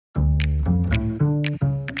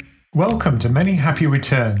Welcome to Many Happy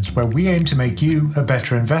Returns, where we aim to make you a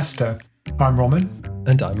better investor. I'm Roman.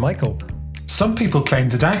 And I'm Michael. Some people claim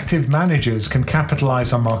that active managers can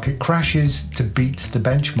capitalize on market crashes to beat the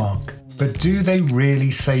benchmark. But do they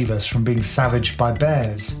really save us from being savaged by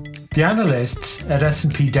bears? The analysts at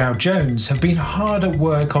S&P Dow Jones have been hard at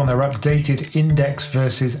work on their updated index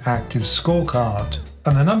versus active scorecard.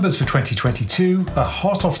 And the numbers for 2022 are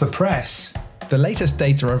hot off the press. The latest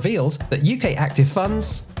data reveals that UK active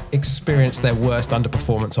funds experienced their worst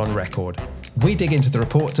underperformance on record. We dig into the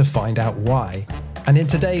report to find out why. And in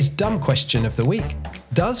today's dumb question of the week,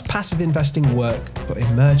 does passive investing work for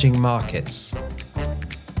emerging markets?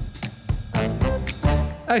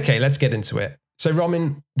 Okay, let's get into it. So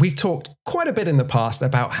Roman, we've talked quite a bit in the past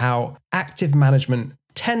about how active management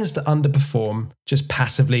tends to underperform just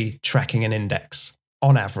passively tracking an index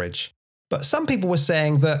on average. But some people were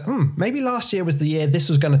saying that maybe last year was the year this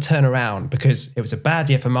was going to turn around because it was a bad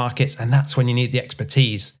year for markets and that's when you need the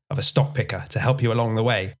expertise of a stock picker to help you along the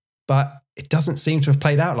way. But it doesn't seem to have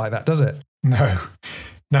played out like that, does it? No.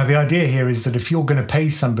 Now, the idea here is that if you're going to pay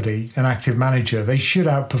somebody, an active manager, they should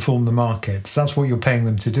outperform the markets. That's what you're paying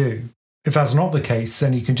them to do. If that's not the case,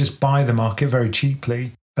 then you can just buy the market very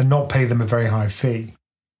cheaply and not pay them a very high fee.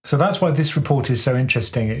 So that's why this report is so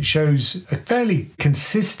interesting. It shows a fairly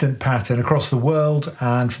consistent pattern across the world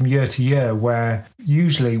and from year to year, where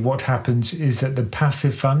usually what happens is that the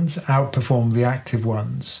passive funds outperform the active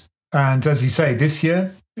ones. And as you say, this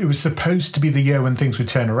year, it was supposed to be the year when things would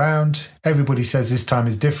turn around. Everybody says this time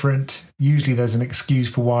is different. Usually there's an excuse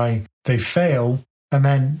for why they fail. And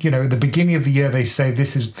then, at the beginning of the year, they say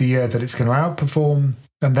this is the year that it's going to outperform.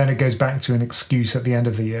 And then it goes back to an excuse at the end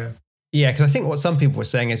of the year. Yeah, because I think what some people were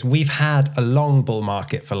saying is we've had a long bull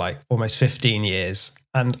market for like almost 15 years.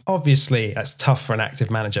 And obviously that's tough for an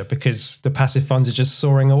active manager because the passive funds are just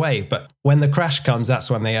soaring away. But when the crash comes, that's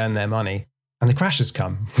when they earn their money. And the crash has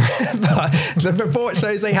come. But the report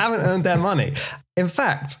shows they haven't earned their money. In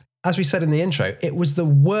fact, as we said in the intro, it was the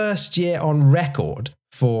worst year on record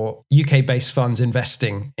for UK-based funds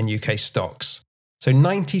investing in UK stocks. So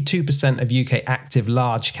 92% of UK active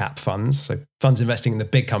large cap funds, so funds investing in the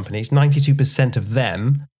big companies, 92% of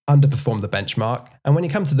them underperformed the benchmark. And when you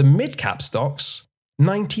come to the mid cap stocks,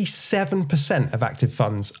 97% of active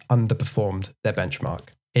funds underperformed their benchmark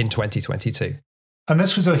in 2022. And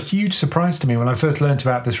this was a huge surprise to me when I first learned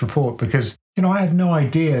about this report because, I had no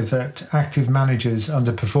idea that active managers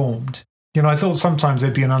underperformed. I thought sometimes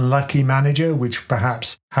they'd be an unlucky manager, which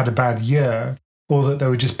perhaps had a bad year, or that they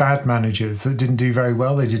were just bad managers that didn't do very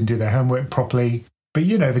well. They didn't do their homework properly. But,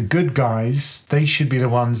 the good guys, they should be the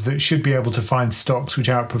ones that should be able to find stocks which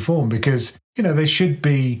outperform because, there should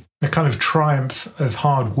be a kind of triumph of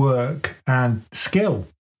hard work and skill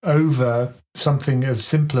over something as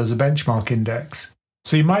simple as a benchmark index.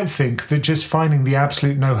 So you might think that just finding the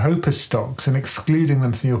absolute no-hoper stocks and excluding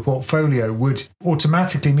them from your portfolio would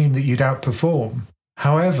automatically mean that you'd outperform.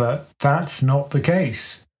 However, that's not the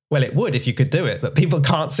case. Well, it would if you could do it, but people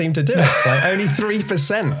can't seem to do it. Like only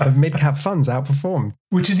 3% of mid-cap funds outperformed.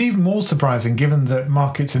 Which is even more surprising given that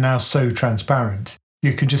markets are now so transparent.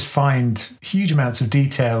 You can just find huge amounts of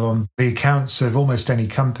detail on the accounts of almost any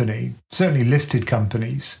company, certainly listed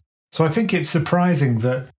companies. So I think it's surprising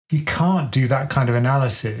that you can't do that kind of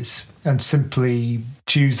analysis and simply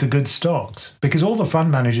choose the good stocks. Because all the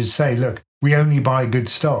fund managers say, look, we only buy good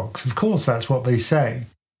stocks. Of course, that's what they say.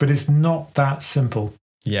 But it's not that simple.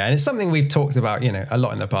 Yeah, and it's something we've talked about, a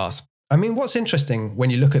lot in the past. I mean, what's interesting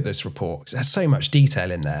when you look at this report, because there's so much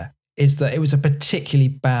detail in there, is that it was a particularly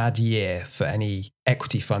bad year for any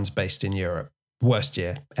equity funds based in Europe. Worst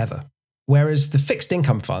year ever. Whereas the fixed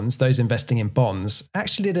income funds, those investing in bonds,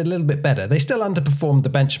 actually did a little bit better. They still underperformed the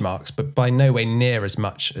benchmarks, but by no way near as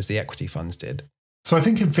much as the equity funds did. So I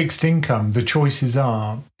think in fixed income, the choices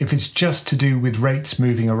are, if it's just to do with rates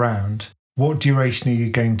moving around, what duration are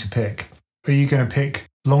you going to pick? Are you going to pick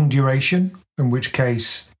long duration, in which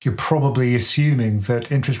case you're probably assuming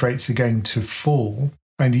that interest rates are going to fall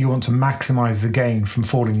and you want to maximize the gain from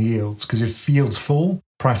falling yields? Because if yields fall,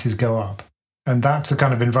 prices go up. And that's the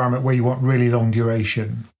kind of environment where you want really long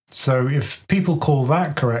duration. So if people call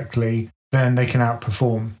that correctly, then they can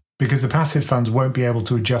outperform because the passive funds won't be able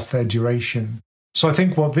to adjust their duration. So I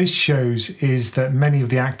think what this shows is that many of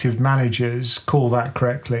the active managers call that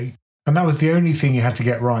correctly. And that was the only thing you had to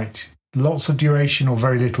get right. Lots of duration or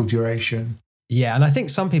very little duration. Yeah, and I think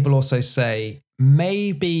some people also say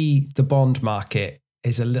maybe the bond market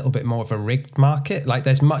is a little bit more of a rigged market. Like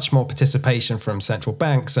there's much more participation from central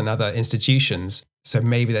banks and other institutions. So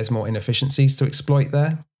maybe there's more inefficiencies to exploit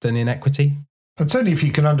there than in equity. And certainly if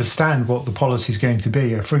you can understand what the policy is going to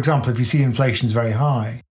be. For example, if you see inflation is very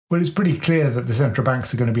high, Well, it's pretty clear that the central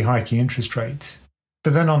banks are going to be hiking interest rates.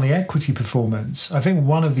 But then on the equity performance, I think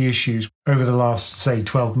one of the issues over the last, say,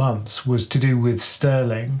 12 months was to do with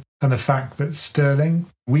sterling and the fact that sterling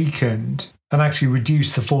weakened and actually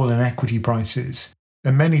reduced the fall in equity prices.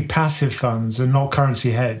 And many passive funds are not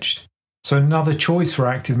currency hedged. So another choice for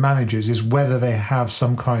active managers is whether they have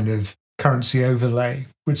some kind of currency overlay,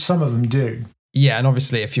 which some of them do. Yeah, and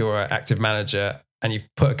obviously if you're an active manager and you've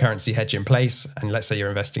put a currency hedge in place, and let's say you're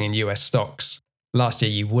investing in US stocks, last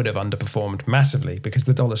year you would have underperformed massively because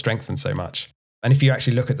the dollar strengthened so much. And if you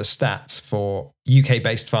actually look at the stats for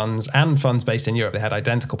UK-based funds and funds based in Europe, they had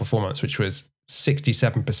identical performance, which was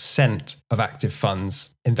 67% of active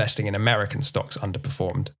funds investing in American stocks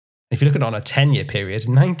underperformed. If you look at it on a 10-year period,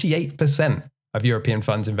 98% of European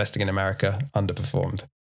funds investing in America underperformed.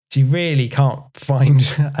 So you really can't find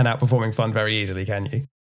an outperforming fund very easily, can you?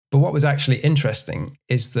 But what was actually interesting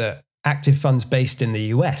is that active funds based in the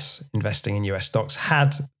US, investing in US stocks,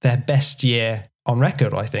 had their best year on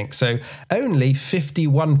record, I think. So only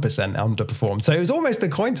 51% underperformed. So it was almost a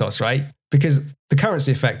coin toss, right? Because the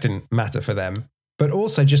currency effect didn't matter for them, but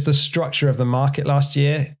also just the structure of the market last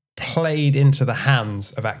year played into the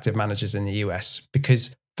hands of active managers in the US.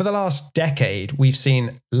 Because for the last decade, we've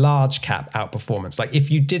seen large cap outperformance. Like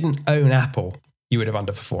if you didn't own Apple, you would have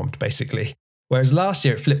underperformed, basically. Whereas last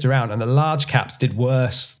year it flipped around and the large caps did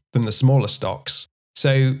worse than the smaller stocks.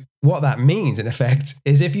 So what that means, in effect,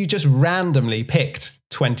 is if you just randomly picked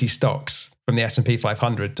 20 stocks from the S&P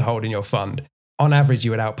 500 to hold in your fund, on average,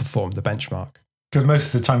 you would outperform the benchmark. Because most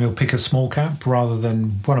of the time you'll pick a small cap rather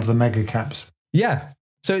than one of the mega caps. Yeah.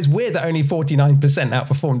 So it's weird that only 49%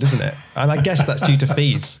 outperformed, isn't it? And I guess that's due to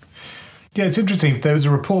fees. Yeah, it's interesting. There was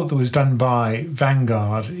a report that was done by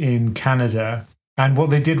Vanguard in Canada. And what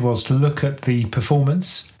they did was to look at the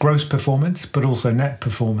performance, gross performance, but also net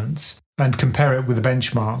performance, and compare it with a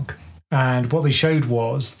benchmark. And what they showed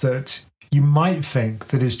was that you might think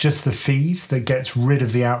that it's just the fees that gets rid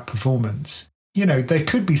of the outperformance. You know, there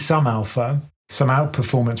could be some alpha, some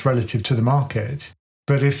outperformance relative to the market.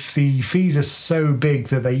 But if the fees are so big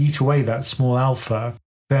that they eat away that small alpha,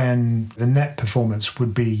 then the net performance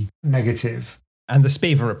would be negative. And the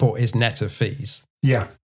Spiva report is net of fees. Yeah.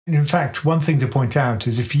 In fact, one thing to point out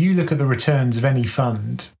is if you look at the returns of any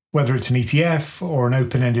fund, whether it's an ETF or an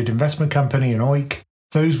open-ended investment company, an OEIC,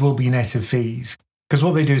 those will be net of fees. Because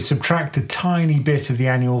what they do is subtract a tiny bit of the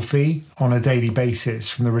annual fee on a daily basis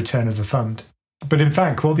from the return of the fund. But in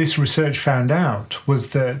fact, what this research found out was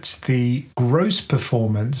that the gross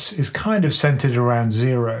performance is kind of centered around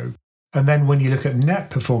zero. And then when you look at net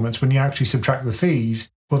performance, when you actually subtract the fees,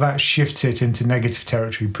 well, that shifts it into negative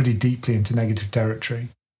territory, pretty deeply into negative territory.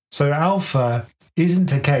 So alpha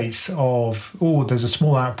isn't a case of, oh, there's a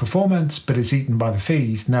small outperformance, but it's eaten by the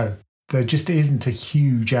fees. No, there just isn't a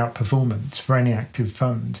huge outperformance for any active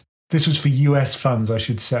fund. This was for US funds, I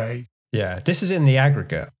should say. Yeah, this is in the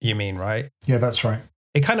aggregate, you mean, right? Yeah, that's right.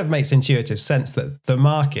 It kind of makes intuitive sense that the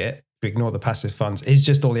market, if we ignore the passive funds, is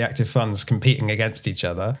just all the active funds competing against each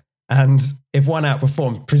other. And if one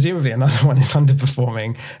outperformed, presumably another one is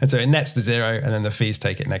underperforming. And so it nets to zero and then the fees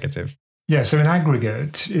take it negative. Yeah, so in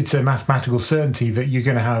aggregate, it's a mathematical certainty that you're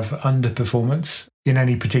going to have underperformance in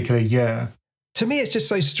any particular year. To me, it's just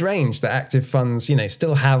so strange that active funds,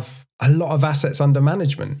 still have a lot of assets under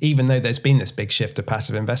management, even though there's been this big shift to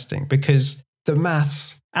passive investing, because the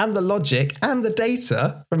maths and the logic and the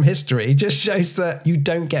data from history just shows that you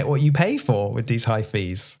don't get what you pay for with these high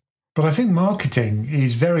fees. But I think marketing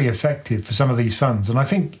is very effective for some of these funds. And I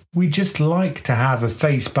think we just like to have a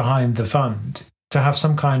face behind the fund, to have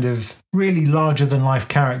some kind of really larger than life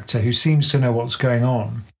character who seems to know what's going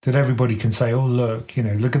on, that everybody can say, oh, look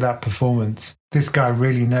at that performance. This guy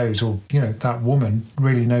really knows, or, that woman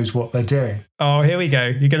really knows what they're doing. Oh, here we go.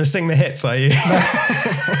 You're going to sing the hits, are you?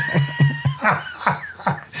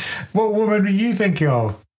 What woman are you thinking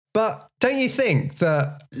of? But don't you think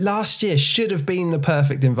that last year should have been the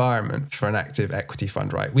perfect environment for an active equity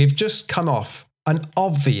fund, right? We've just come off an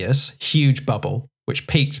obvious huge bubble, which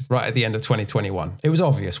peaked right at the end of 2021. It was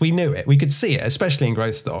obvious. We knew it. We could see it, especially in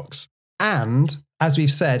growth stocks. And as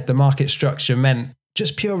we've said, the market structure meant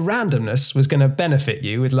just pure randomness was going to benefit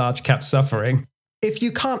you with large caps suffering. If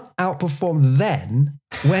you can't outperform then,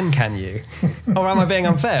 when can you? Or am I being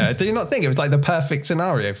unfair? Do you not think it was like the perfect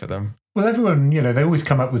scenario for them? Well, everyone, they always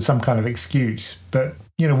come up with some kind of excuse. But,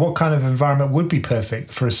 what kind of environment would be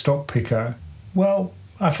perfect for a stock picker? Well,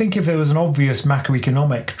 I think if there was an obvious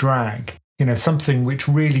macroeconomic drag, something which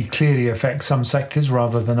really clearly affects some sectors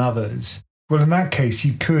rather than others, well, in that case,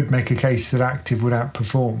 you could make a case that active would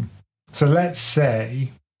outperform. So let's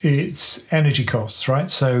say it's energy costs, right?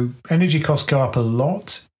 So energy costs go up a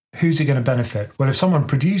lot who's it going to benefit? Well, if someone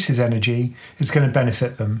produces energy, it's going to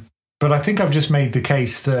benefit them. But I think I've just made the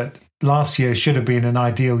case that last year should have been an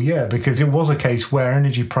ideal year because it was a case where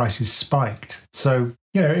energy prices spiked. So,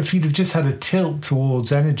 if you'd have just had a tilt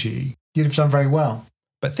towards energy, you'd have done very well.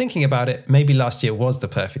 But thinking about it, maybe last year was the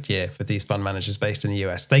perfect year for these fund managers based in the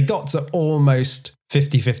US. They got to almost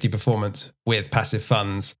 50-50 performance with passive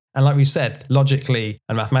funds. And like we've said, logically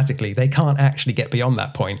and mathematically, they can't actually get beyond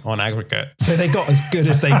that point on aggregate. So they got as good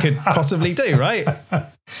as they could possibly do, right?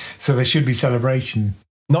 So there should be celebration.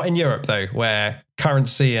 Not in Europe, though, where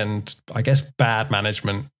currency and, I guess, bad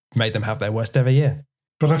management made them have their worst ever year.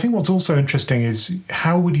 But I think what's also interesting is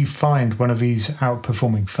how would you find one of these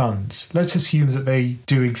outperforming funds? Let's assume that they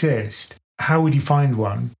do exist. How would you find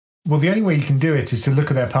one? Well, the only way you can do it is to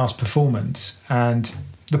look at their past performance. And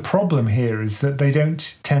the problem here is that they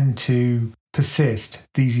don't tend to persist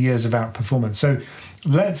these years of outperformance. So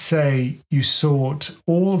let's say you sort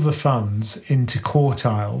all of the funds into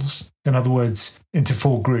quartiles, in other words, into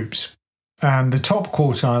 4 groups. And the top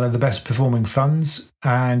quartile are the best performing funds,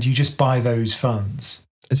 and you just buy those funds.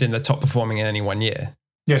 As in the top performing in any one year?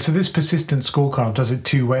 Yeah, so this persistent scorecard does it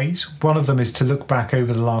 2 ways. One of them is to look back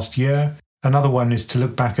over the last year. Another one is to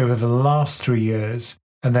look back over the last 3 years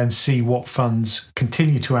and then see what funds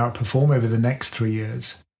continue to outperform over the next 3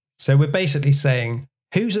 years. So we're basically saying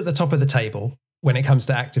who's at the top of the table when it comes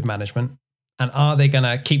to active management, and are they going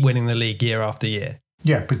to keep winning the league year after year?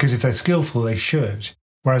 Yeah, because if they're skillful, they should.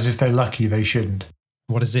 Whereas if they're lucky, they shouldn't.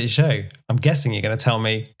 What does it show? I'm guessing you're going to tell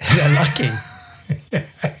me they're lucky.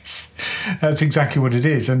 Yes, that's exactly what it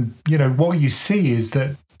is. And, what you see is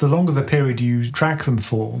that the longer the period you track them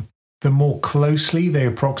for, the more closely they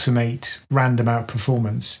approximate random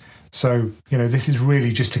outperformance. So, this is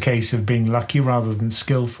really just a case of being lucky rather than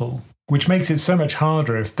skillful, which makes it so much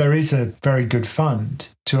harder if there is a very good fund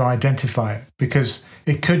to identify it, because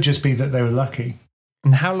it could just be that they were lucky.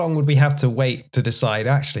 And how long would we have to wait to decide,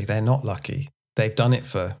 actually, they're not lucky? They've done it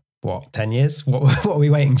for, 10 years? What are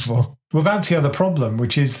we waiting for? Well, that's the other problem,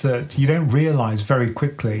 which is that you don't realize very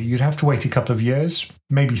quickly. You'd have to wait a couple of years,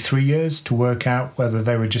 maybe 3 years, to work out whether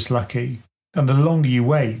they were just lucky. And the longer you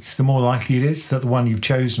wait, the more likely it is that the one you've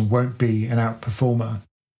chosen won't be an outperformer.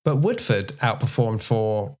 But Woodford outperformed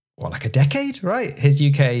for, like a decade, right? His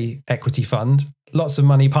UK equity fund, lots of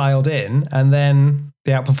money piled in, and then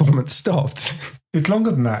the outperformance stopped. It's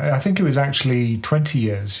longer than that. I think it was actually 20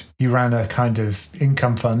 years. He ran a kind of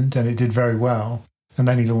income fund and it did very well. And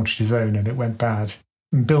then he launched his own and it went bad.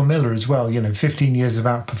 And Bill Miller as well, 15 years of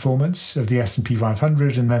outperformance of the S&P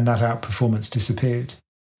 500, and then that outperformance disappeared.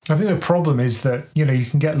 I think the problem is that, you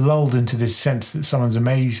can get lulled into this sense that someone's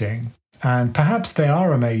amazing, and perhaps they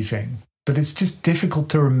are amazing, but it's just difficult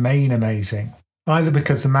to remain amazing, either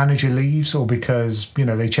because the manager leaves or because,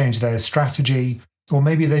 they change their strategy, or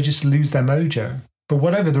maybe they just lose their mojo. But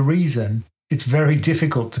whatever the reason, it's very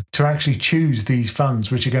difficult to actually choose these funds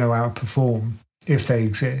which are going to outperform if they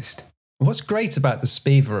exist. What's great about the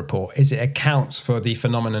Spiva report is it accounts for the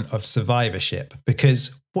phenomenon of survivorship,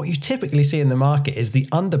 because what you typically see in the market is the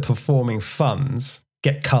underperforming funds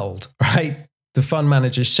get culled, right? The fund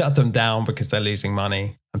managers shut them down because they're losing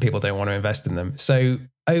money and people don't want to invest in them. So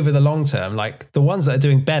over the long term, the ones that are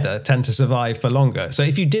doing better tend to survive for longer. So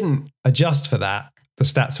if you didn't adjust for that, the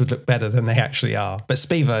stats would look better than they actually are. But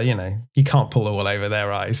Spiva, you can't pull the wool over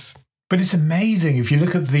their eyes. But it's amazing. If you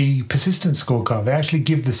look at the persistence scorecard, they actually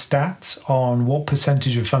give the stats on what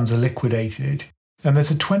percentage of funds are liquidated. And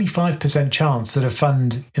there's a 25% chance that a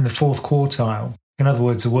fund in the 4th quartile, in other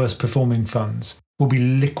words, the worst performing funds, will be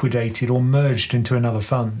liquidated or merged into another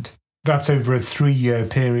fund. That's over a 3-year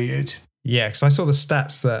period. Yeah, because I saw the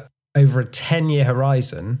stats that over a 10-year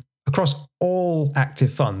horizon, across all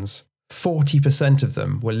active funds, 40% of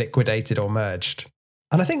them were liquidated or merged.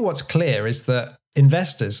 And I think what's clear is that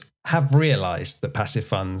investors have realized that passive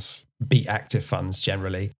funds beat active funds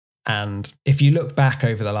generally. And if you look back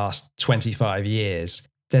over the last 25 years,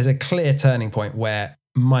 there's a clear turning point where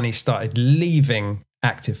money started leaving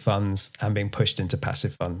active funds and being pushed into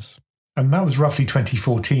passive funds. And that was roughly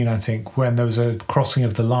 2014, I think, when there was a crossing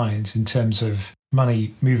of the lines in terms of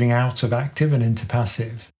money moving out of active and into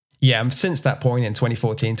passive. Yeah, and since that point in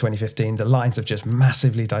 2014, 2015, the lines have just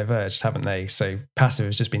massively diverged, haven't they? So passive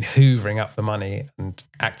has just been hoovering up the money and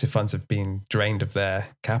active funds have been drained of their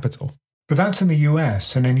capital. But that's in the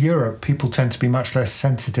US, and in Europe, people tend to be much less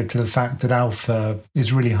sensitive to the fact that alpha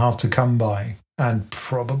is really hard to come by and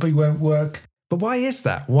probably won't work. But why is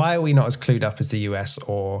that? Why are we not as clued up as the US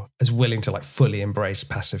or as willing to fully embrace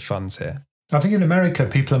passive funds here? I think in America,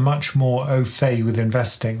 people are much more au fait with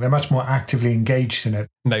investing. They're much more actively engaged in it.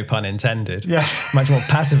 No pun intended. Yeah. Much more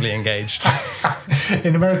passively engaged.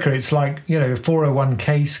 In America, it's like,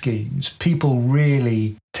 401k schemes. People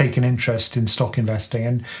really take an interest in stock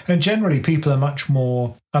investing. And generally, people are much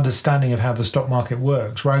more understanding of how the stock market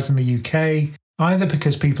works. Whereas in the UK, either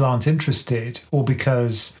because people aren't interested or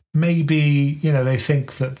because maybe, they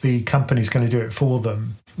think that the company's going to do it for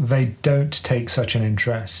them, they don't take such an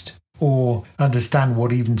interest or understand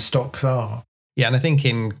what even stocks are. Yeah, and I think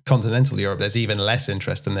in continental Europe, there's even less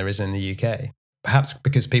interest than there is in the UK, perhaps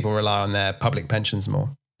because people rely on their public pensions more.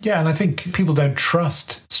 Yeah, and I think people don't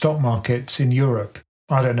trust stock markets in Europe.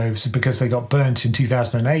 I don't know if it's because they got burnt in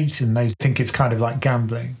 2008 and they think it's kind of like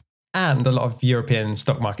gambling. And a lot of European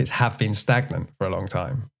stock markets have been stagnant for a long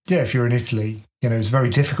time. Yeah, if you're in Italy, it's very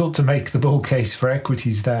difficult to make the bull case for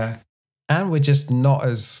equities there. And we're just not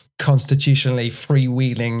as constitutionally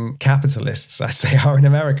freewheeling capitalists as they are in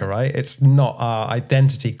America, right? It's not our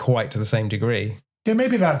identity quite to the same degree. Yeah,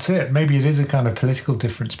 maybe that's it. Maybe it is a kind of political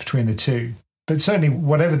difference between the two. But certainly,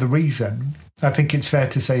 whatever the reason, I think it's fair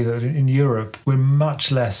to say that in Europe, we're much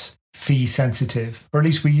less fee sensitive, or at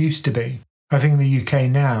least we used to be. I think in the UK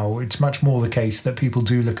now, it's much more the case that people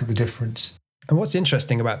do look at the difference. And what's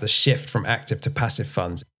interesting about the shift from active to passive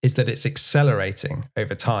funds is that it's accelerating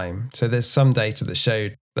over time. So there's some data that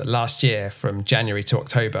showed that last year, from January to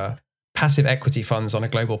October, passive equity funds on a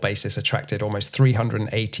global basis attracted almost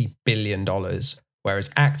 $380 billion,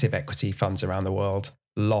 whereas active equity funds around the world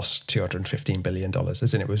lost $215 billion,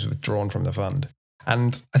 as in it was withdrawn from the fund.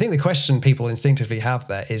 And I think the question people instinctively have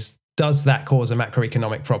there is, does that cause a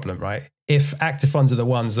macroeconomic problem, right? If active funds are the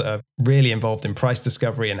ones that are really involved in price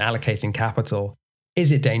discovery and allocating capital,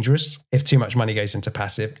 is it dangerous if too much money goes into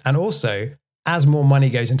passive? And also, as more money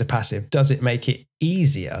goes into passive, does it make it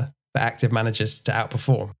easier for active managers to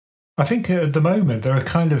outperform? I think at the moment, there are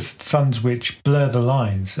kind of funds which blur the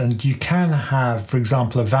lines. And you can have, for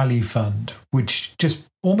example, a value fund, which just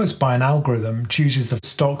almost by an algorithm chooses the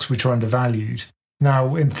stocks which are undervalued.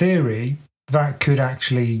 Now, in theory, that could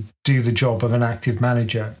actually do the job of an active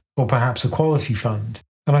manager or perhaps a quality fund.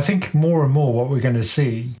 And I think more and more what we're going to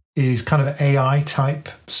see is kind of AI type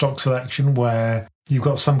stock selection where you've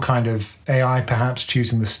got some kind of AI perhaps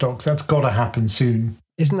choosing the stocks. That's got to happen soon.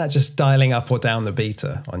 Isn't that just dialing up or down the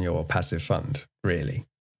beta on your passive fund, really?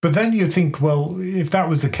 But then you think, well, if that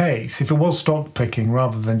was the case, if it was stock picking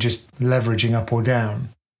rather than just leveraging up or down,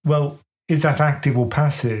 well, is that active or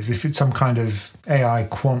passive if it's some kind of AI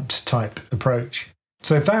quant type approach?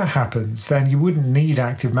 So if that happens, then you wouldn't need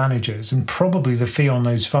active managers and probably the fee on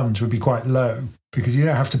those funds would be quite low because you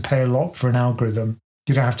don't have to pay a lot for an algorithm.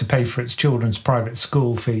 You don't have to pay for its children's private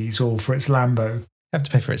school fees or for its Lambo. You have to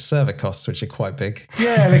pay for its server costs, which are quite big.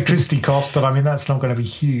 Yeah, electricity costs, but I mean, that's not going to be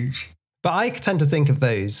huge. But I tend to think of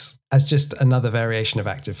those as just another variation of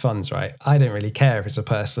active funds, right? I don't really care if it's a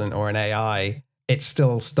person or an AI. It's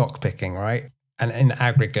still stock picking, right? And in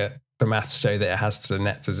aggregate, the maths show that it has to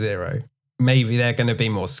net to zero. Maybe they're going to be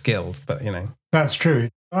more skilled, but That's true.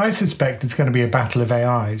 I suspect it's going to be a battle of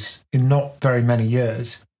AIs in not very many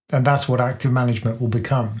years. And that's what active management will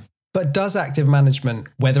become. But does active management,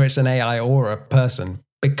 whether it's an AI or a person,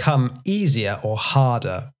 become easier or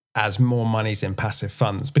harder as more money's in passive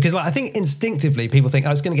funds? Because I think instinctively people think,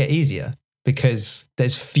 it's going to get easier because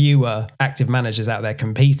there's fewer active managers out there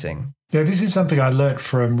competing. Yeah, this is something I learnt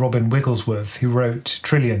from Robin Wigglesworth, who wrote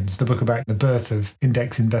Trillions, the book about the birth of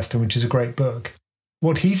Index Investor, which is a great book.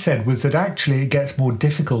 What he said was that actually it gets more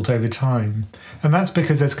difficult over time. And that's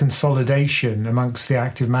because there's consolidation amongst the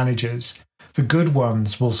active managers. The good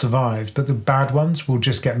ones will survive, but the bad ones will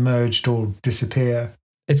just get merged or disappear.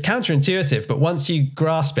 It's counterintuitive, but once you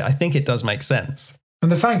grasp it, I think it does make sense.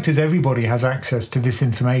 And the fact is everybody has access to this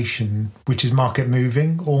information, which is market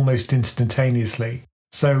moving almost instantaneously.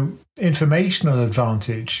 So informational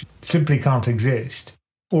advantage simply can't exist.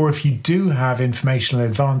 Or if you do have informational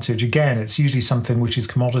advantage, again, it's usually something which is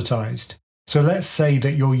commoditized. So let's say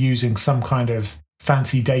that you're using some kind of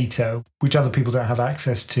fancy data which other people don't have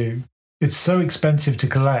access to. It's so expensive to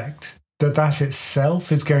collect that that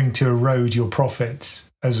itself is going to erode your profits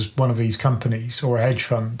as one of these companies or a hedge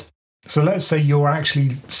fund. So let's say you're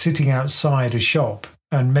actually sitting outside a shop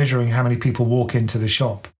and measuring how many people walk into the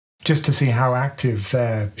shop just to see how active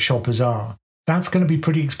their shoppers are. That's going to be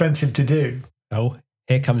pretty expensive to do. Oh,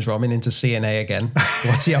 here comes Robin into CNA again.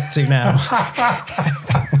 What's he up to now?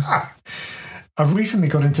 I've recently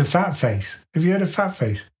got into FatFace. Have you heard of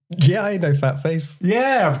FatFace? Yeah, I know FatFace.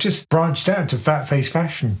 Yeah, I've just branched out to FatFace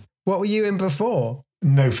fashion. What were you in before?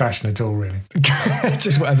 No fashion at all, really.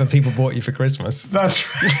 Just whatever people bought you for Christmas. That's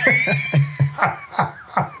right.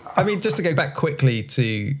 I mean, just to go back quickly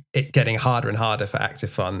to it getting harder and harder for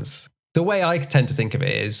active funds, the way I tend to think of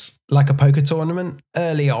it is like a poker tournament.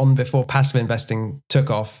 Early on, before passive investing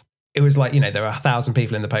took off, it was like, there are 1,000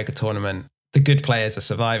 people in the poker tournament. The good players are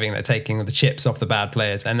surviving. They're taking the chips off the bad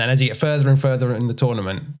players. And then as you get further and further in the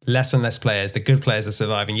tournament, less and less players, the good players are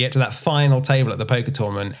surviving. You get to that final table at the poker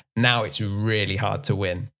tournament. Now it's really hard to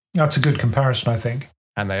win. That's a good comparison, I think.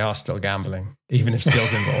 And they are still gambling, even if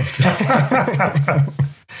skill's involved.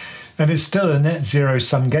 And it's still a net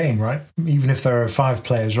zero-sum game, right? Even if there are 5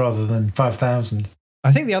 players rather than 5,000.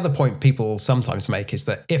 I think the other point people sometimes make is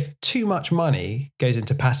that if too much money goes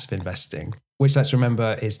into passive investing, which let's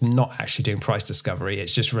remember is not actually doing price discovery,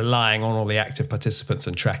 it's just relying on all the active participants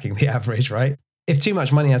and tracking the average, right? If too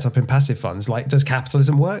much money adds up in passive funds, does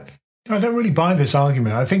capitalism work? I don't really buy this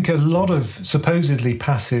argument. I think a lot of supposedly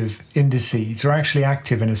passive indices are actually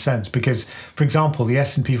active in a sense because, for example, the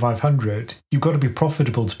S&P 500, you've got to be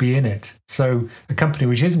profitable to be in it. So a company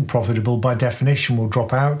which isn't profitable by definition will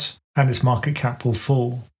drop out and its market cap will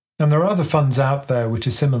fall. And there are other funds out there which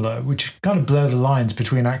are similar, which kind of blur the lines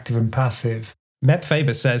between active and passive. Meb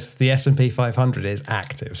Faber says the S&P 500 is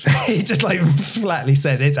active. He just flatly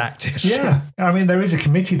says it's active. Yeah. I mean, there is a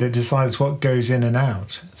committee that decides what goes in and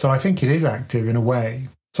out. So I think it is active in a way.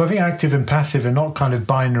 So I think active and passive are not kind of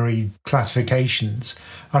binary classifications.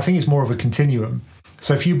 I think it's more of a continuum.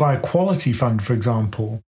 So if you buy a quality fund, for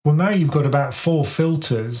example, well, now you've got about 4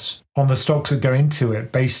 filters on the stocks that go into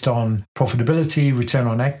it based on profitability, return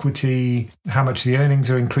on equity, how much the earnings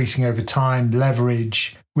are increasing over time,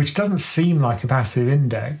 leverage, which doesn't seem like a passive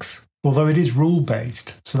index, although it is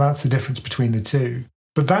rule-based. So that's the difference between the two.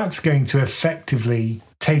 But that's going to effectively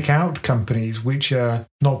take out companies which are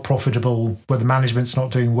not profitable, where the management's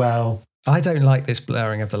not doing well. I don't like this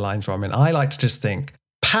blurring of the lines, Roman. I like to just think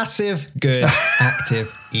passive, good,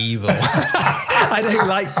 active, evil. I don't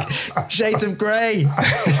like shades of grey.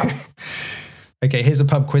 Okay, here's a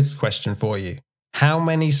pub quiz question for you. How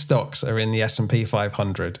many stocks are in the S&P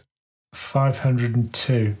 500?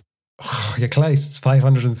 502. Oh, you're close. It's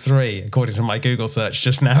 503, according to my Google search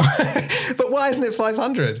just now. But why isn't it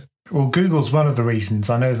 500? Well, Google's one of the reasons.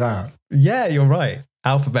 I know that. Yeah, you're right.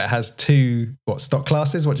 Alphabet has 2, stock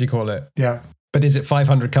classes? What do you call it? Yeah. But is it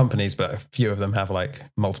 500 companies, but a few of them have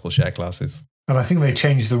multiple share classes? And I think they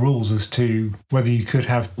changed the rules as to whether you could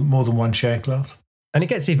have more than one share class. And it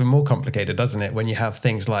gets even more complicated, doesn't it, when you have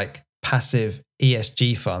things like passive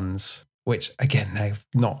ESG funds, which, again, they're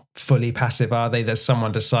not fully passive, are they? There's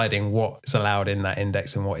someone deciding what is allowed in that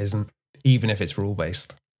index and what isn't, even if it's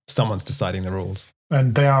rule-based. Someone's deciding the rules.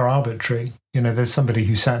 And they are arbitrary. There's somebody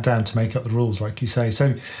who sat down to make up the rules, like you say.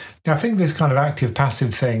 So I think this kind of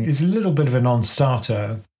active-passive thing is a little bit of a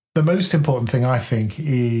non-starter. The most important thing, I think,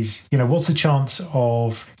 is, what's the chance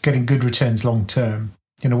of getting good returns long-term?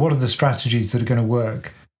 What are the strategies that are going to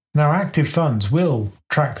work? Now, active funds will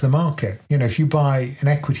track the market. If you buy an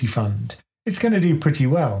equity fund, it's going to do pretty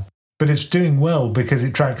well, but it's doing well because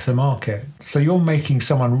it tracks the market. So you're making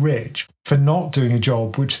someone rich for not doing a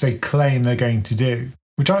job which they claim they're going to do,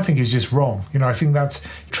 which I think is just wrong. I think that's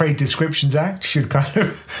Trade Descriptions Act should kind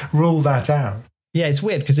of rule that out. Yeah, it's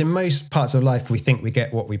weird because in most parts of life, we think we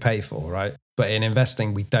get what we pay for, right? But in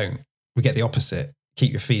investing, we don't. We get the opposite.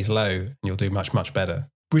 Keep your fees low and you'll do much, much better.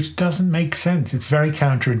 Which doesn't make sense. It's very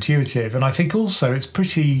counterintuitive. And I think also it's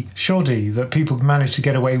pretty shoddy that people manage to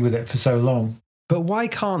get away with it for so long. But why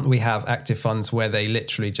can't we have active funds where they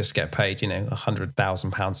literally just get paid,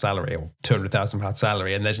 £100,000 salary or £200,000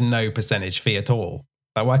 salary and there's no percentage fee at all?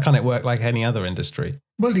 Why can't it work like any other industry?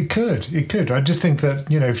 Well, it could. It could. I just think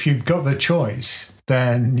that, if you've got the choice,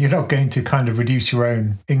 then you're not going to kind of reduce your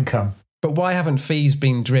own income. But why haven't fees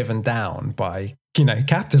been driven down by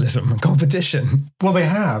capitalism and competition? Well, they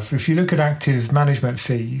have. If you look at active management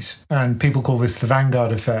fees, and people call this the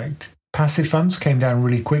Vanguard effect, passive funds came down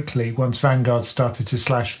really quickly once Vanguard started to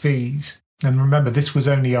slash fees. And remember, this was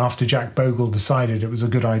only after Jack Bogle decided it was a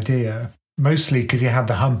good idea, mostly because he had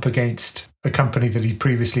the hump against a company that he'd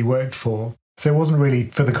previously worked for. So it wasn't really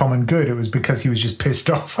for the common good. It was because he was just pissed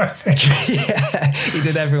off, I think. Yeah, he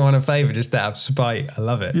did everyone a favour just out of spite. I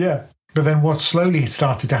love it. Yeah. But then what slowly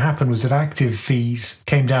started to happen was that active fees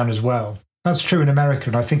came down as well. That's true in America,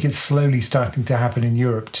 and I think it's slowly starting to happen in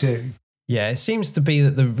Europe too. Yeah, it seems to be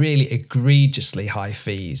that the really egregiously high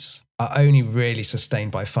fees are only really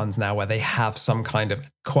sustained by funds now where they have some kind of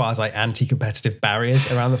quasi-anti-competitive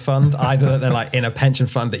barriers around the fund. Either that they're in a pension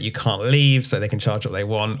fund that you can't leave so they can charge what they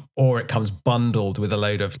want, or it comes bundled with a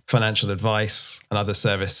load of financial advice and other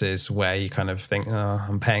services where you kind of think, oh,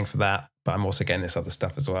 I'm paying for that, but I'm also getting this other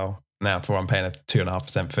stuff as well. Now, I'm paying a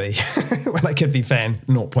 2.5% fee when I could be paying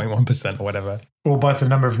 0.1% or whatever. or by the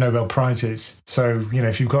number of Nobel Prizes. So,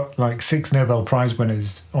 if you've got like 6 Nobel Prize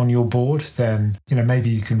winners on your board, then, maybe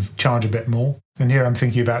you can charge a bit more. And here I'm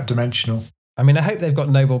thinking about Dimensional. I mean, I hope they've got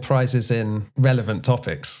Nobel Prizes in relevant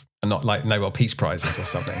topics and not like Nobel Peace Prizes or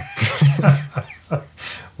something.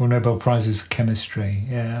 Or Nobel Prizes for chemistry,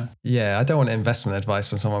 yeah. Yeah, I don't want investment advice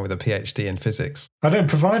from someone with a PhD in physics. I don't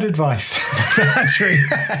provide advice. That's true.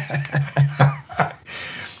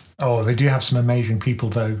 Oh, they do have some amazing people,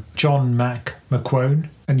 though. John Mack McQuone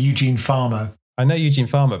and Eugene Farmer. I know Eugene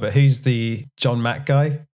Farmer, but who's the John Mack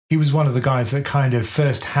guy? He was one of the guys that kind of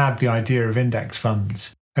first had the idea of index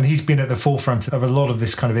funds. And he's been at the forefront of a lot of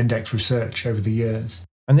this kind of index research over the years.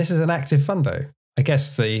 And this is an active fund, though. I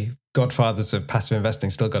guess the godfathers of passive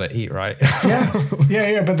investing still got to eat, right?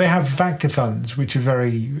 Yeah. But they have factor funds, which are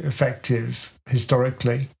very effective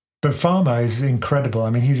historically. But Farmer is incredible.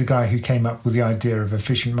 I mean, he's a guy who came up with the idea of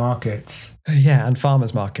efficient markets. Yeah, and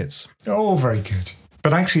farmers markets. Oh, very good.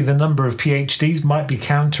 But actually, the number of PhDs might be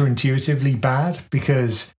counterintuitively bad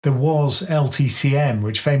because there was LTCM,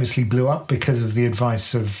 which famously blew up because of the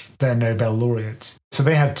advice of their Nobel laureates. So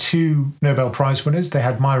they had 2 Nobel Prize winners. They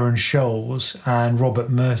had Myron Scholes and Robert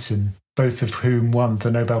Merton, both of whom won the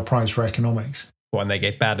Nobel Prize for Economics. Well, and they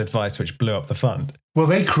gave bad advice, which blew up the fund. Well,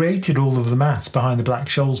 they created all of the maths behind the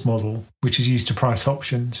Black-Scholes model, which is used to price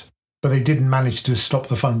options. But they didn't manage to stop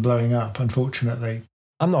the fund blowing up, unfortunately.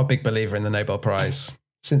 I'm not a big believer in the Nobel Prize.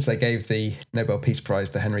 Since they gave the Nobel Peace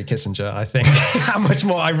Prize to Henry Kissinger, I think, how much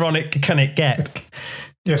more ironic can it get?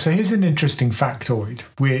 Yeah, so here's an interesting factoid,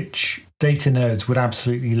 which data nerds would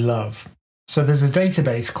absolutely love. So there's a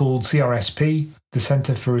database called CRSP, the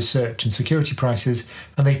Center for Research and Security Prices,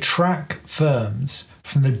 and they track firms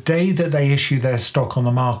from the day that they issue their stock on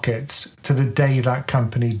the markets to the day that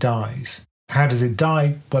company dies. How does it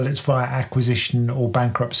die? Well, it's via acquisition or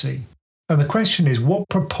bankruptcy. And the question is, what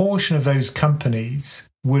proportion of those companies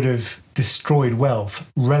would have destroyed wealth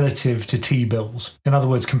relative to T-bills? In other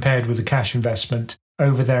words, compared with a cash investment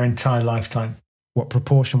over their entire lifetime. What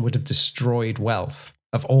proportion would have destroyed wealth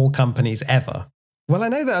of all companies ever? Well, I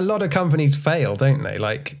know that a lot of companies fail, don't they?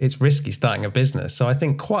 Like, it's risky starting a business. So I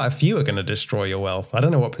think quite a few are going to destroy your wealth. I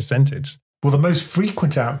don't know what percentage. Well, the most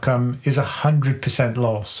frequent outcome is 100%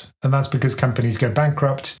 loss. And that's because companies go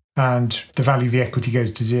bankrupt and the value of the equity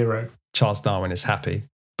goes to zero. Charles Darwin is happy.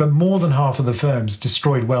 But more than half of the firms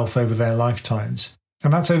destroyed wealth over their lifetimes.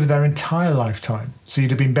 And that's over their entire lifetime. So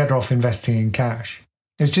you'd have been better off investing in cash.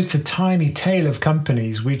 It's just a tiny tail of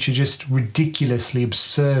companies which are just ridiculously,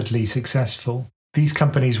 absurdly successful. These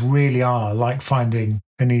companies really are like finding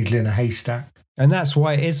a needle in a haystack. And that's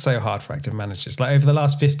why it is so hard for active managers. Like over the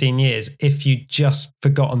last 15 years, if you just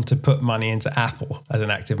forgotten to put money into Apple as an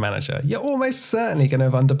active manager, you're almost certainly going to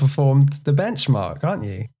have underperformed the benchmark, aren't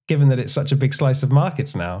you? Given that it's such a big slice of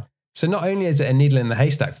markets now. So not only is it a needle in the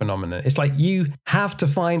haystack phenomenon, it's like you have to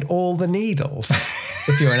find all the needles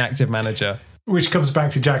if you're an active manager. Which comes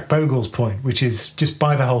back to Jack Bogle's point, which is just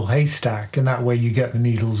buy the whole haystack and that way you get the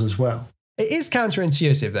needles as well. It is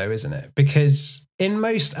counterintuitive though, isn't it? Because in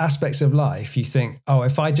most aspects of life, you think, oh,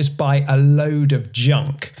 if I just buy a load of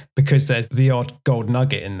junk because there's the odd gold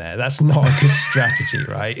nugget in there, that's not a good strategy,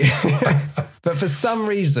 right? But for some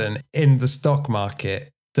reason in the stock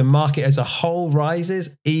market, the market as a whole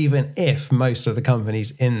rises, even if most of the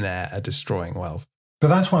companies in there are destroying wealth. But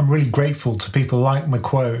that's why I'm really grateful to people like Mac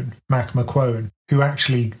McQuone, who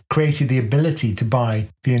actually created the ability to buy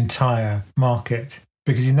the entire market.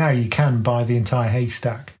 Because now you can buy the entire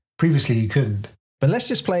haystack. Previously, you couldn't. But let's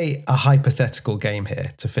just play a hypothetical game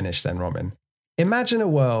here to finish then, Robin. Imagine a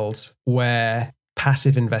world where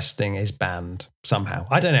passive investing is banned somehow.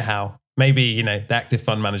 I don't know how. Maybe, the active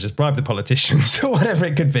fund managers bribe the politicians or whatever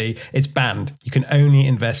it could be. It's banned. You can only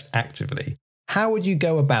invest actively. How would you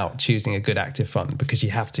go about choosing a good active fund? Because you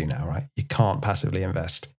have to now, right? You can't passively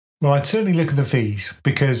invest. Well, I'd certainly look at the fees,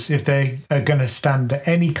 because if they are going to stand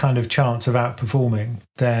any kind of chance of outperforming,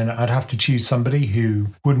 then I'd have to choose somebody who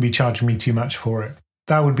wouldn't be charging me too much for it.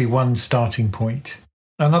 That would be one starting point.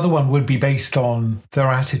 Another one would be based on their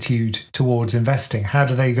attitude towards investing. How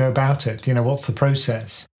do they go about it? What's the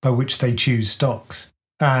process by which they choose stocks?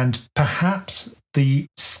 And perhaps the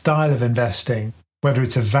style of investing, whether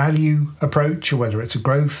it's a value approach or whether it's a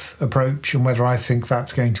growth approach, and whether I think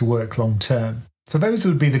that's going to work long term. So those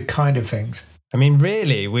would be the kind of things. I mean,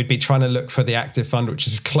 really, we'd be trying to look for the active fund, which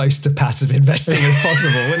is as close to passive investing as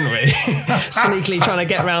possible, wouldn't we? Sneakily trying to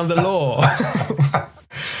get around the law.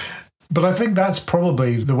 But I think that's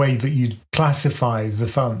probably the way that you classify the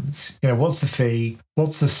funds. What's the fee?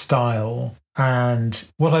 What's the style? And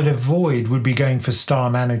what I'd avoid would be going for star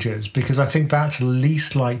managers, because I think that's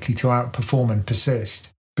least likely to outperform and persist.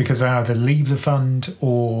 because they either leave the fund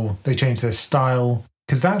or they change their style.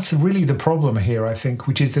 Because that's really the problem here, I think,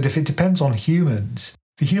 which is that if it depends on humans,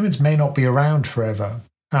 the humans may not be around forever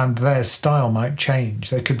and their style might change.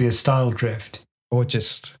 There could be a style drift. Or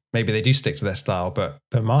just maybe they do stick to their style, but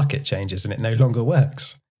the market changes and it no longer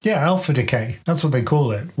works. Yeah, alpha decay. That's what they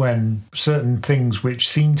call it, when certain things which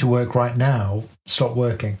seem to work right now stop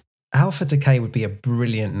working. Alpha Decay would be a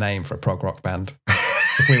brilliant name for a prog rock band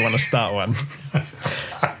if we want to start one.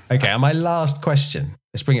 Okay, and my last question.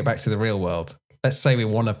 Let's bring it back to the real world. Let's say we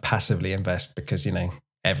want to passively invest because,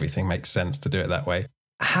 everything makes sense to do it that way.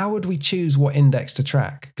 How would we choose what index to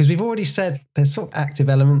track? Because we've already said there's sort of active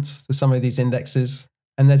elements to some of these indexes,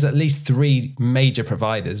 and there's at least 3 major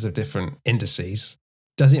providers of different indices.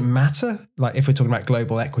 Does it matter? Like if we're talking about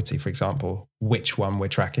global equity, for example, which one we're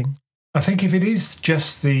tracking? I think if it is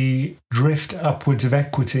just the drift upwards of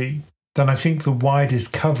equity, then I think the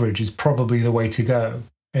widest coverage is probably the way to go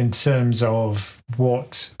in terms of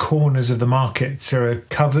what corners of the markets are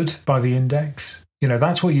covered by the index.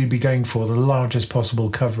 That's what you'd be going for, the largest possible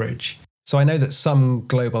coverage. So I know that some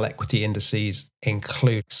global equity indices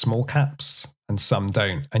include small caps and some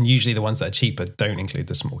don't. And usually the ones that are cheaper don't include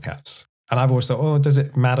the small caps. And I've always thought, does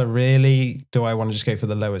it matter really? Do I want to just go for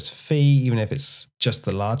the lowest fee, even if it's just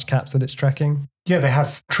the large caps that it's tracking? Yeah, they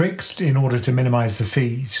have tricks in order to minimize the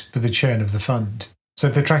fees for the churn of the fund. So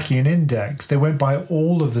if they're tracking an index, they won't buy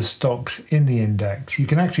all of the stocks in the index. You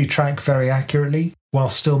can actually track very accurately while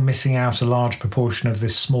still missing out a large proportion of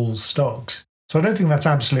this small stocks. So I don't think that's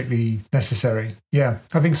absolutely necessary. Yeah,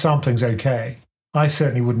 I think sampling's okay. I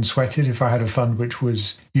certainly wouldn't sweat it if I had a fund which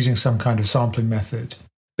was using some kind of sampling method.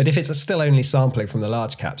 But if it's still only sampling from the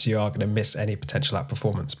large caps, you are going to miss any potential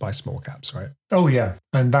outperformance by small caps, right? Oh, yeah.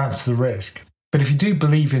 And that's the risk. But if you do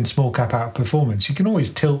believe in small cap outperformance, you can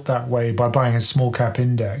always tilt that way by buying a small cap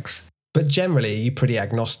index. But generally, you're pretty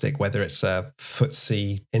agnostic whether it's a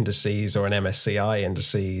FTSE indices or an MSCI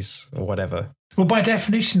indices or whatever. Well, by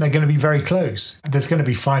definition, they're going to be very close. There's going to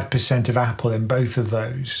be 5% of Apple in both of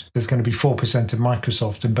those. There's going to be 4% of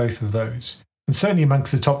Microsoft in both of those. And certainly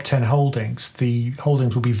amongst the top 10 holdings, the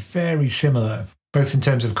holdings will be very similar, both in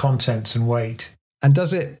terms of contents and weight. And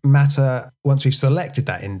does it matter, once we've selected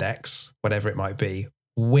that index, whatever it might be,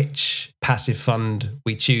 which passive fund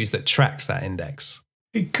we choose that tracks that index?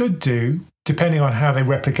 It could do, depending on how they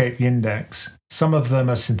replicate the index. Some of them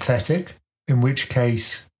are synthetic, in which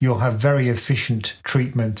case you'll have very efficient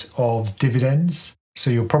treatment of dividends.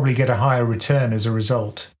 So you'll probably get a higher return as a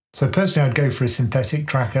result. So personally, I'd go for a synthetic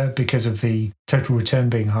tracker because of the total return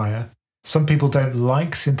being higher. Some people don't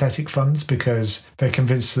like synthetic funds because they're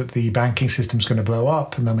convinced that the banking system's going to blow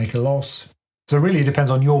up and they'll make a loss. So really it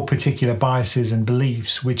depends on your particular biases and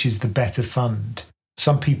beliefs, which is the better fund.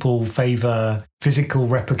 Some people favor physical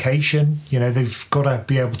replication. They've got to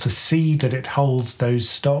be able to see that it holds those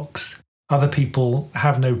stocks. Other people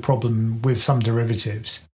have no problem with some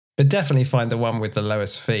derivatives. But definitely find the one with the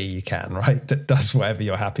lowest fee you can, right? That does whatever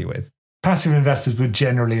you're happy with. Passive investors would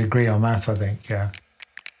generally agree on that, I think, yeah.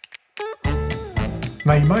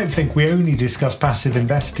 Now, you might think we only discuss passive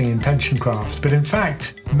investing in PensionCraft, but in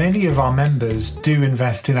fact, many of our members do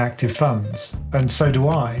invest in active funds, and so do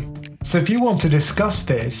I. So if you want to discuss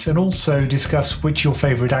this and also discuss which your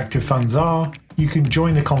favourite active funds are, you can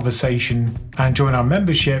join the conversation and join our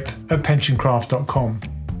membership at pensioncraft.com.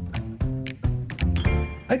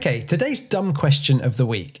 Okay, today's dumb question of the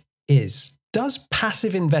week is, does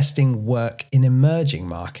passive investing work in emerging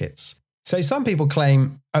markets? So some people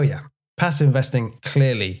claim, passive investing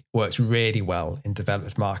clearly works really well in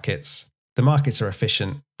developed markets. The markets are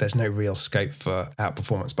efficient. There's no real scope for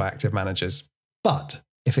outperformance by active managers. But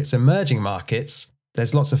if it's emerging markets,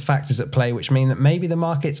 there's lots of factors at play which mean that maybe the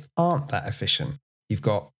markets aren't that efficient. You've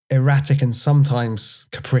got erratic and sometimes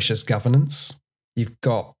capricious governance. You've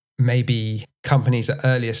got maybe companies at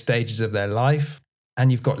earlier stages of their life,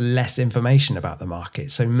 and you've got less information about the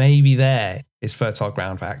market. So maybe there is fertile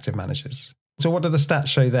ground for active managers. So what do the stats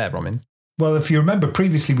show there, Romin? Well, if you remember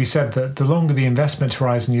previously, we said that the longer the investment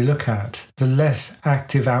horizon you look at, the less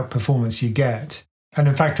active outperformance you get. And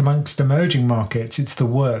in fact, amongst emerging markets, it's the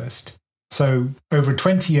worst. So over a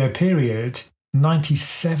 20-year period,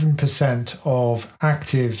 97% of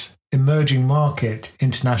active emerging market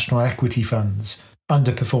international equity funds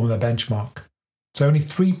underperform their benchmark. So only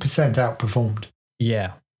 3% outperformed.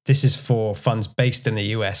 Yeah, this is for funds based in the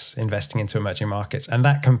US investing into emerging markets. And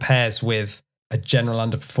that compares with a general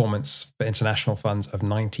underperformance for international funds of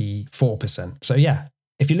 94%. So yeah,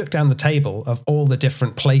 if you look down the table of all the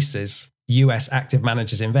different places US active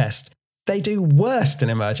managers invest, they do worse in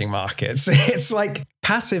emerging markets. It's like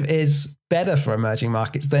passive is better for emerging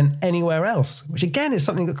markets than anywhere else, which again is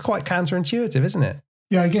something that's quite counterintuitive, isn't it?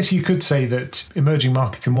 Yeah, I guess you could say that emerging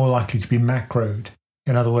markets are more likely to be macroed.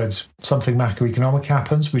 In other words, something macroeconomic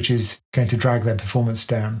happens, which is going to drag their performance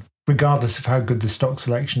down, regardless of how good the stock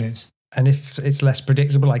selection is. And if it's less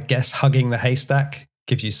predictable, I guess hugging the haystack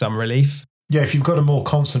gives you some relief. Yeah, if you've got a more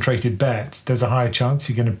concentrated bet, there's a higher chance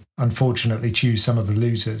you're going to, unfortunately, choose some of the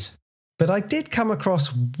losers. But I did come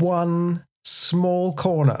across one small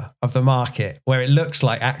corner of the market where it looks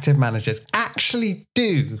like active managers actually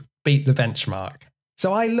do beat the benchmark.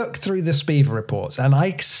 So I look through the Spiva reports and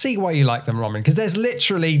I see why you like them, Roman, because there's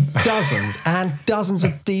literally dozens and dozens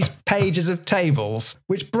of these pages of tables,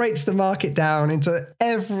 which breaks the market down into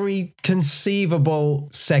every conceivable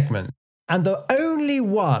segment. And the only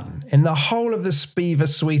one in the whole of the Spiva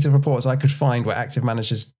suite of reports I could find where active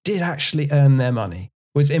managers did actually earn their money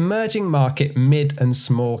was emerging market mid and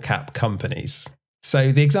small cap companies.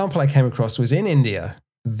 So the example I came across was in India.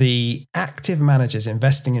 The active managers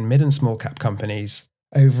investing in mid and small cap companies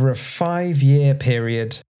over a 5-year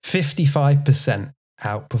period, 55%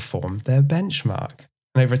 outperformed their benchmark.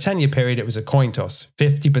 And over a 10-year period, it was a coin toss.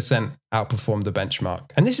 50% outperformed the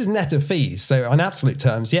benchmark. And this is net of fees. So on absolute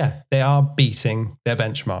terms, yeah, they are beating their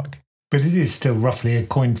benchmark. But it is still roughly a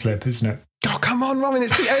coin flip, isn't it? Oh, come on, Robin,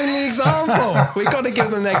 it's the only example. We've got to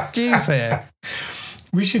give them their dues here.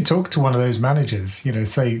 We should talk to one of those managers,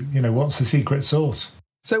 say, what's the secret sauce?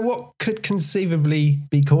 So what could conceivably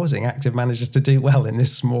be causing active managers to do well in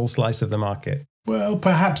this small slice of the market? Well,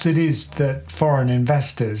 perhaps it is that foreign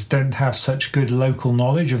investors don't have such good local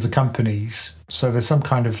knowledge of the companies. So there's some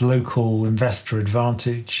kind of local investor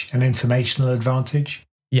advantage, an informational advantage.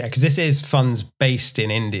 Yeah, because this is funds based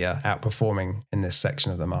in India outperforming in this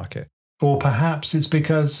section of the market. Or perhaps it's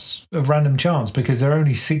because of random chance, because there are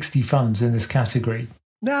only 60 funds in this category.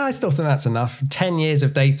 No, I still think that's enough. 10 years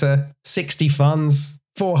of data, 60 funds,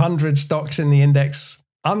 400 stocks in the index.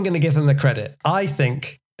 I'm going to give them the credit. I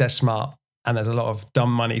think they're smart and there's a lot of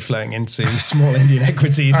dumb money flowing into small Indian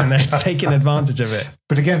equities and they're taking advantage of it.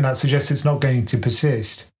 But again, that suggests it's not going to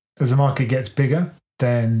persist. As the market gets bigger,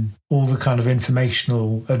 then all the kind of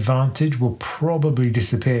informational advantage will probably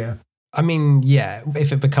disappear. I mean, yeah,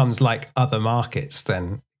 if it becomes like other markets,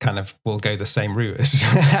 then kind of will go the same route as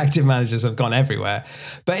active managers have gone everywhere.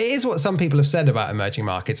 But it is what some people have said about emerging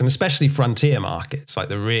markets, and especially frontier markets, like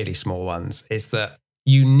the really small ones, is that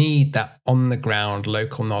you need that on-the-ground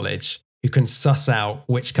local knowledge who can suss out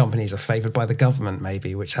which companies are favoured by the government,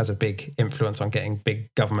 maybe, which has a big influence on getting big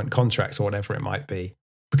government contracts or whatever it might be.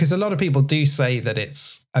 Because a lot of people do say that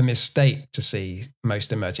it's a mistake to see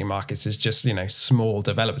most emerging markets as just, small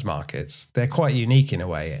developed markets. They're quite unique in a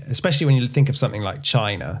way, especially when you think of something like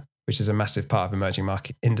China, which is a massive part of emerging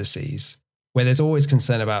market indices, where there's always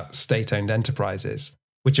concern about state-owned enterprises,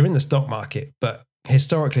 which are in the stock market, but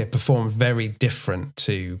historically have performed very different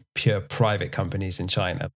to pure private companies in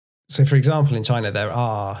China. So, for example, in China, there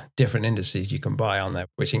are different indices you can buy on there,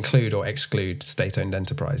 which include or exclude state-owned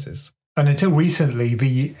enterprises. And until recently,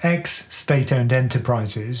 the ex-state-owned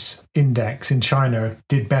enterprises index in China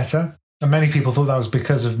did better. And many people thought that was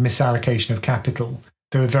because of misallocation of capital.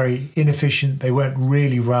 They were very inefficient. They weren't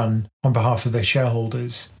really run on behalf of their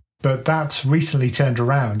shareholders. But that's recently turned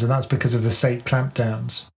around, and that's because of the state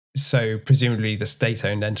clampdowns. So presumably the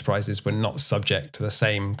state-owned enterprises were not subject to the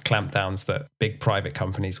same clampdowns that big private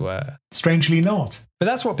companies were. Strangely not. But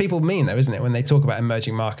that's what people mean, though, isn't it, when they talk about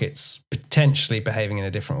emerging markets potentially behaving in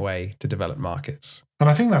a different way to developed markets? And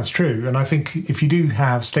I think that's true. And I think if you do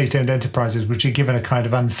have state-owned enterprises which are given a kind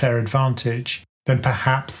of unfair advantage, then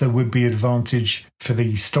perhaps there would be advantage for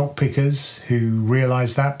the stock pickers who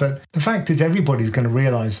realise that. But the fact is everybody's going to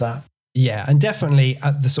realise that. Yeah, and definitely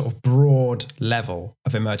at the sort of broad level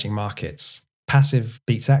of emerging markets, passive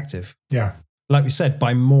beats active. Yeah. Like we said,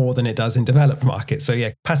 by more than it does in developed markets. So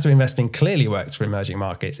yeah, passive investing clearly works for emerging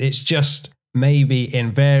markets. It's just maybe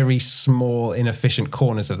in very small, inefficient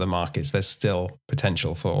corners of the markets, there's still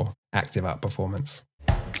potential for active outperformance.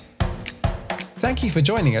 Thank you for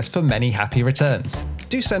joining us for Many Happy Returns.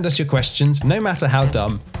 Do send us your questions, no matter how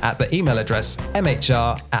dumb, at the email address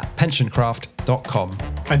mhr@pensioncraft.com.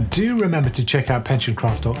 And do remember to check out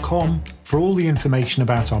pensioncraft.com for all the information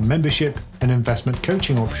about our membership and investment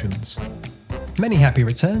coaching options. Many Happy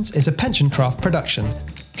Returns is a PensionCraft production,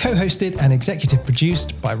 co-hosted and executive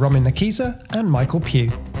produced by Roman Nakiza and Michael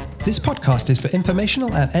Pugh. This podcast is for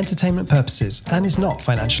informational and entertainment purposes and is not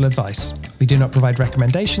financial advice. We do not provide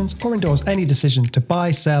recommendations or endorse any decision to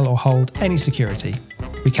buy, sell, or hold any security.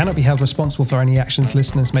 We cannot be held responsible for any actions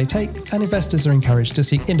listeners may take, and investors are encouraged to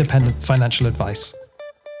seek independent financial advice.